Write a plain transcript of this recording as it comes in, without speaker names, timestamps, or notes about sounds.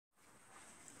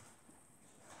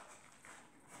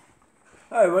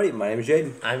Hi everybody, my name is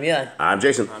Jaden. I'm Eli. I'm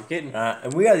Jason. I'm Kaden.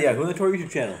 And we are the YHWH Torah YouTube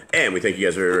channel. And we thank you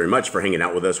guys very, very much for hanging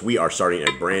out with us. We are starting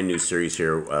a brand new series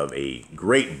here of a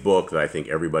great book that I think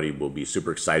everybody will be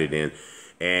super excited in.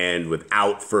 And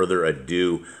without further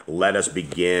ado, let us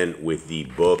begin with the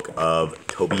book of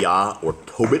TOBIAH, or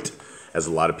Tobit, as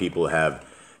a lot of people have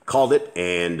called it.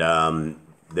 And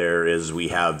we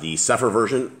have the Sefer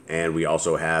version, and we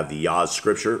also have the Yah's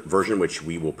Scripture version, which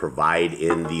we will provide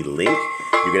in the link.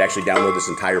 You can actually download this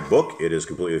entire book. It is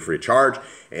completely free of charge,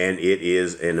 and it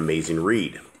is an amazing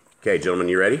read. Okay, gentlemen,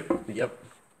 you ready? Yep.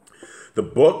 The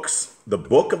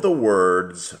book of the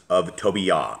words of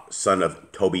TOBIAH, son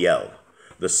of Tobiel,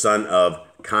 the son of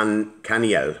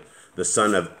Caniel, the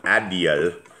son of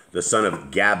Adiel, the son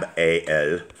of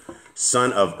Gabael,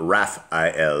 son of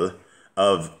Raphael,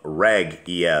 of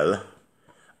Ragiel,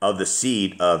 of the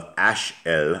seed of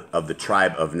Ashel, of the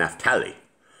tribe of Naphtali,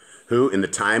 who in the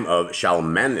time of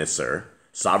Shalmaneser,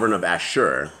 sovereign of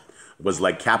Ashur, was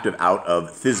led captive out of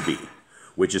Thisbe,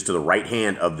 which is to the right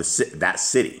hand of that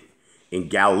city, in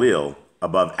Galilee,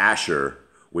 above Ashur,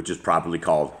 which is properly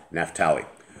called Naphtali.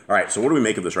 All right, so what do we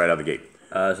make of this right out of the gate?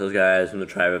 So those guys from the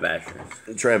tribe of Asher.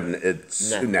 It's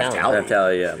Naphtali.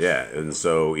 Naphtali, yeah. Yeah, and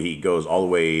so he goes all the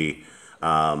way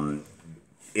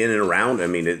in and around. I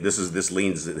mean, this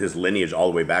leans his lineage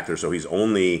all the way back there. So he's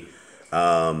only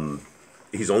a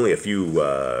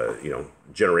few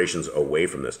generations away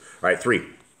from this. All right, 3.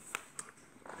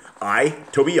 I,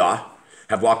 TOBIAH,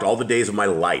 have walked all the days of my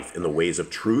life in the ways of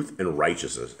truth and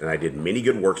righteousness, and I did many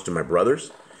good works to my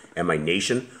brothers and my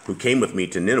nation who came with me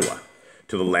to Nineveh,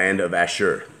 to the land of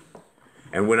Ashur.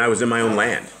 And when I was in my own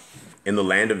land, in the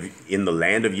land of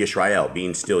Yisrael,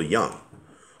 being still young,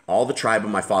 all the tribe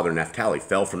of my father Naphtali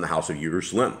fell from the house of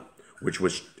Jerusalem, which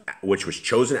was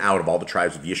chosen out of all the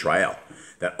tribes of Yisrael,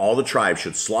 that all the tribes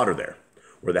should slaughter there,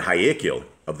 where the Hayikil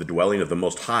of the dwelling of the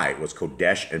Most High was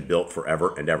Kodesh and built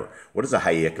forever and ever. What is a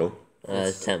Hayikil?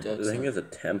 Temple. I think it's a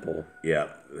temple. Yeah,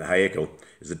 the Hayikil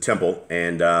is a temple,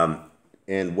 and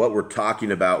what we're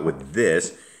talking about with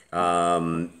this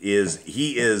is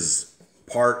he is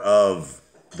part of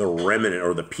the remnant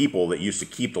or the people that used to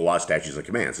keep the law, statutes, and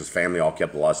commands. His family all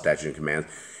kept the law, statutes, and commands,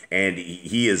 and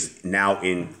he is now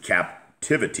in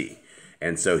captivity.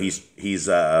 And so he's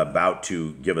about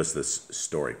to give us this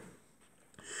story.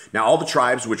 Now all the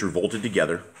tribes which revolted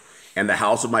together, and the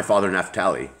house of my father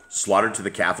Naphtali, slaughtered to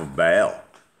the calf of Baal.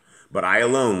 But I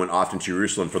alone went often to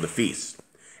Jerusalem for the feast,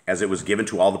 as it was given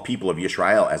to all the people of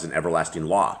Israel as an everlasting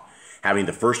law, having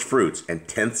the first fruits and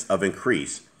tenths of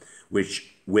increase, with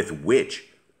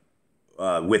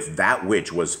that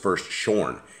which was first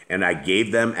shorn, and I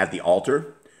gave them at the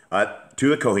altar to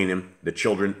the Kohanim, the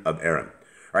children of Aaron.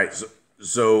 All right,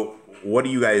 so what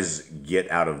do you guys get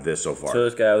out of this so far? So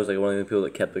this guy was like one of the people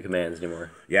that kept the commands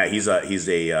anymore. Yeah, he's a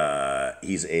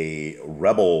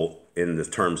rebel in the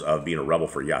terms of being a rebel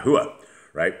for YHWH,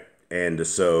 right? And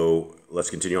so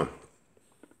let's continue on.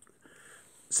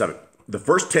 7. The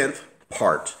first 10th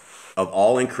part of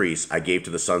all increase I gave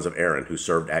to the sons of Aaron who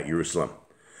served at Jerusalem.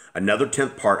 Another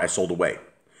 10th part I sold away,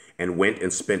 and went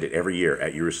and spent it every year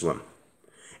at Jerusalem.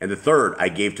 And the third I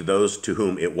gave to those to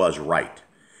whom it was right,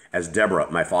 as Deborah,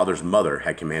 my father's mother,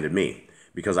 had commanded me,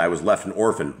 because I was left an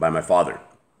orphan by my father.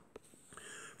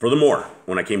 Furthermore,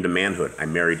 when I came to manhood, I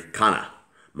married Cana,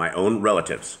 my own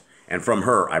relatives, and from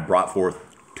her I brought forth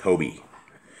Tobit.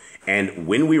 And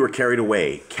when we were carried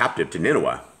away captive to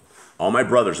Nineveh, all my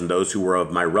brothers and those who were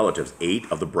of my relatives ate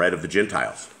of the bread of the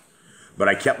Gentiles. But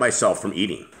I kept myself from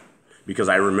eating, because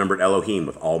I remembered Elohim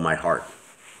with all my heart.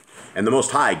 And the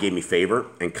Most High gave me favor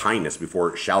and kindness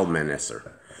before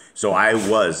Shalmaneser, so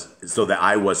that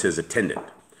I was his attendant.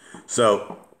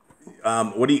 So,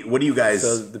 what do you guys?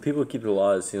 So the people who keep the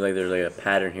laws, seems like there's like a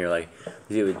pattern here. Like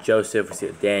we see it with Joseph, we see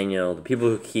it with Daniel. The people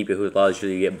who keep it, who the laws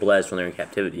usually get blessed when they're in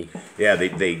captivity. Yeah,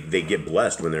 they get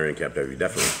blessed when they're in captivity,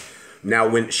 definitely. Now,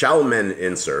 when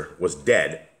Shalmaneser was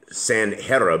dead,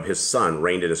 Sanherib his son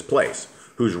reigned in his place,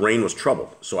 whose reign was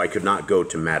troubled, so I could not go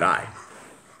to Madai.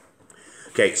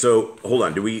 Okay, so hold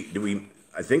on. Do we?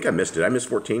 I think I missed it. I missed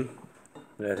 14.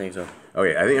 Yeah, I think so.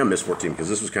 Okay, I think I missed 14 because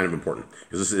this was kind of important,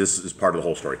 because this is part of the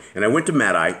whole story. And I went to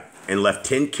Madai and left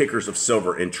 10 kickers of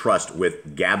silver in trust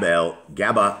with Gabael,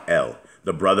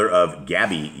 the brother of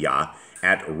Gabiah,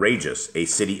 at Rages, a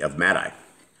city of Madai.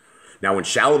 Now when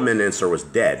Shalmaneser was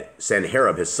dead,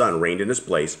 Sanherib his son reigned in his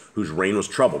place, whose reign was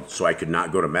troubled, so I could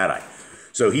not go to Madai.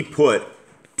 So he put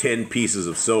 10 pieces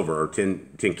of silver, or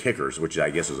 10 kickers, which I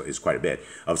guess is quite a bit,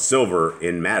 of silver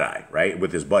in Madai, right,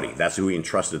 with his buddy. That's who he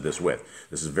entrusted this with.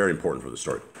 This is very important for the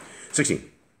story. 16.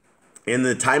 In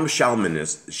the time of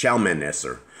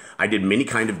Shalmaneser, I did many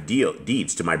kind of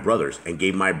deeds to my brothers, and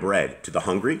gave my bread to the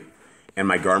hungry, and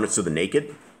my garments to the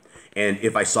naked. And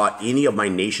if I saw any of my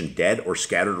nation dead or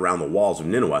scattered around the walls of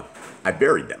Nineveh, I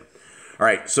buried them. All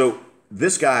right, so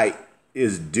this guy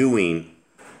is doing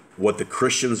what the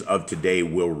Christians of today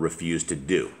will refuse to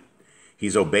do.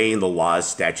 He's obeying the laws,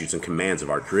 statutes, and commands of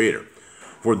our Creator.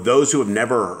 For those who have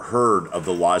never heard of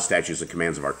the laws, statutes, and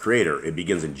commands of our Creator, it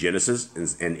begins in Genesis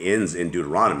and ends in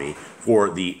Deuteronomy for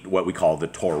what we call the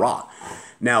Torah.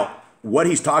 Now, what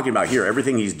he's talking about here,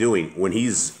 everything he's doing, when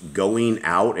he's going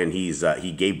out and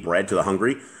he gave bread to the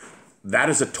hungry, that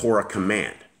is a Torah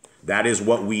command. That is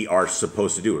what we are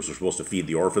supposed to do. We're supposed to feed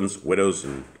the orphans, widows,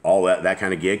 and all that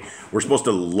kind of gig. We're supposed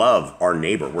to love our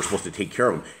neighbor. We're supposed to take care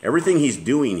of them. Everything he's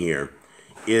doing here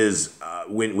is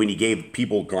when he gave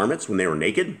people garments when they were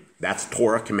naked, that's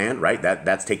Torah command, right?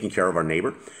 That's taking care of our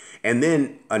neighbor. And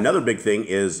then another big thing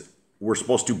is we're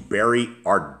supposed to bury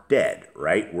our dead,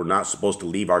 right? We're not supposed to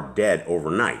leave our dead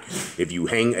overnight. If you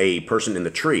hang a person in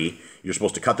the tree, you're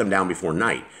supposed to cut them down before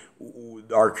night.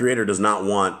 Our Creator does not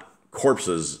want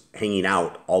corpses hanging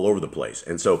out all over the place.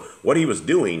 And so what he was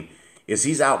doing is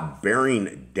he's out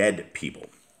burying dead people.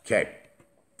 Okay.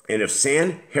 And if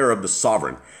Sanherib the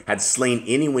sovereign had slain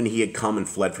any when he had come and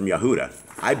fled from Yehuda,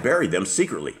 I buried them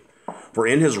secretly. For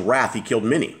in his wrath he killed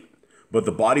many, but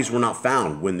the bodies were not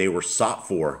found when they were sought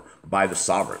for by the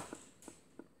sovereign.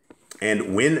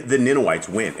 And when the Ninevites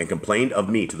went and complained of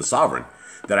me to the sovereign,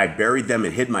 that I buried them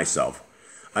and hid myself,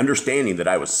 understanding that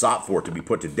I was sought for to be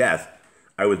put to death,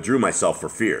 I withdrew myself for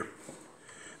fear.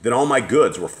 Then all my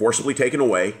goods were forcibly taken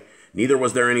away, neither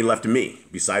was there any left to me,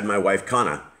 beside my wife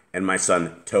Kana and my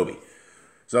son Tobit.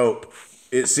 So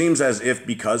it seems as if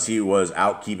because he was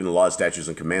out keeping the laws, statutes,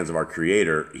 and commands of our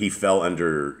Creator, he fell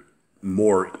under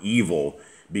more evil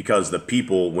because the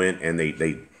people went and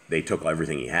they took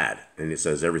everything he had. And it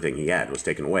says everything he had was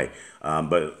taken away.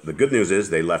 But the good news is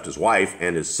they left his wife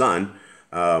and his son,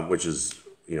 which is,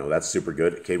 that's super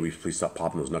good. Okay, will you please stop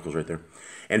popping those knuckles right there?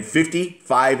 And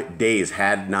 55 days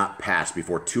had not passed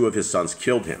before two of his sons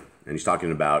killed him. And he's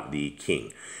talking about the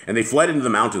king. And they fled into the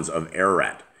mountains of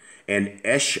Ararat. And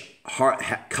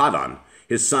Eshkadon,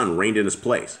 his son, reigned in his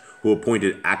place, who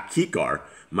appointed Achikar,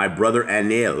 my brother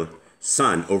Aniel,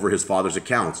 son, over his father's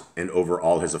accounts and over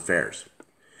all his affairs.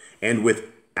 And with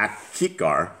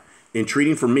Achikar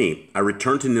entreating for me, I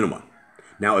returned to Nineveh.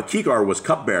 Now Achikar was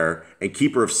cupbearer and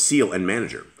keeper of seal and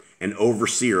manager, and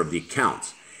overseer of the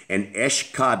accounts. And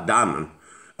Eshkadon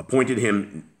appointed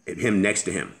him next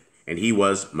to him, and he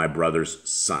was my brother's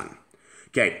son.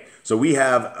 Okay, so we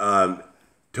have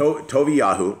TOבל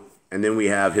IYAH, and then we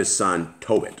have his son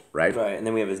Tobit, right? Right, and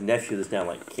then we have his nephew that's now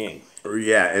like king.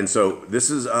 Yeah, and so this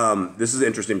is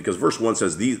interesting because verse 1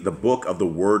 says the book of the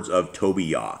words of TOבל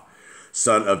IYAH,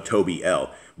 son of TOBIEL.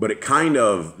 But it kind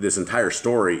of, this entire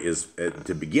story is at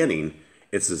the beginning,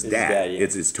 it's his dad. Yeah.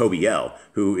 It's TOBIEL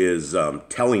who is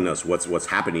telling us what's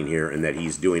happening here and that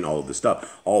he's doing all of this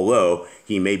stuff. Although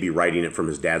he may be writing it from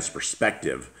his dad's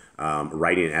perspective,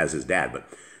 writing it as his dad. But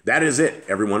that is it,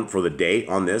 everyone, for the day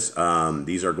on this.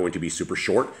 These are going to be super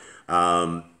short.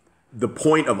 The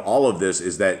point of all of this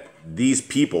is that these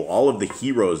people, all of the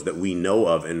heroes that we know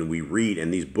of and we read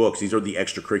in these books, these are the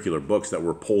extracurricular books that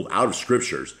were pulled out of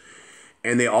scriptures.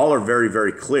 And they all are very,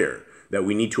 very clear that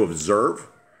we need to observe,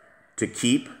 to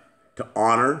keep, to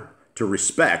honor, to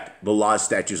respect the laws,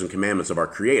 statutes, and commandments of our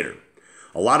Creator.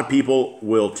 A lot of people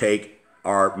will take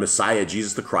our Messiah,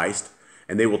 Jesus the Christ,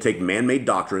 and they will take man-made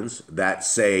doctrines that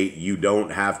say you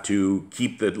don't have to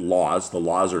keep the laws. The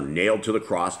laws are nailed to the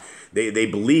cross. They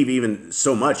believe even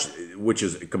so much, which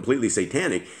is completely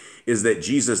satanic, is that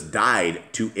Jesus died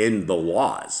to end the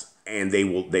laws. And they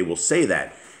will say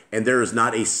that. And there is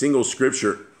not a single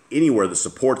scripture anywhere that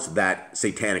supports that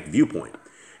satanic viewpoint.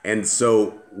 And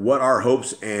so what our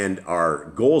hopes and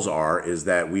our goals are is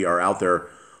that we are out there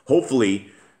hopefully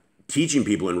teaching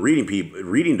people and reading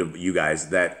to you guys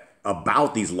that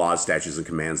about these laws, statutes, and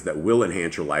commands that will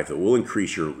enhance your life, that will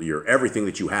increase your everything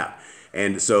that you have.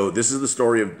 And so this is the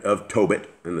story of Tobit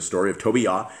and the story of TOבל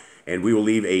IYAH. And we will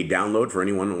leave a download for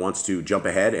anyone who wants to jump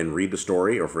ahead and read the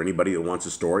story, or for anybody that wants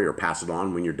a story, or pass it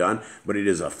on when you're done. But it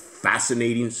is a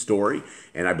fascinating story.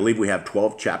 And I believe we have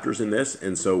 12 chapters in this.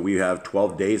 And so we have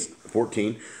 12 days,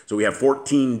 14. So we have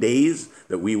 14 days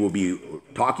that we will be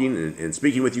talking and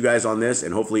speaking with you guys on this.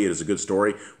 And hopefully it is a good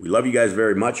story. We love you guys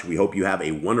very much. We hope you have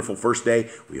a wonderful first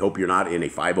day. We hope you're not in a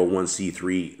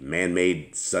 501c3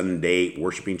 man-made Sunday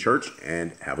worshiping church.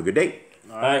 And have a good day.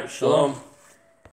 All right, shalom.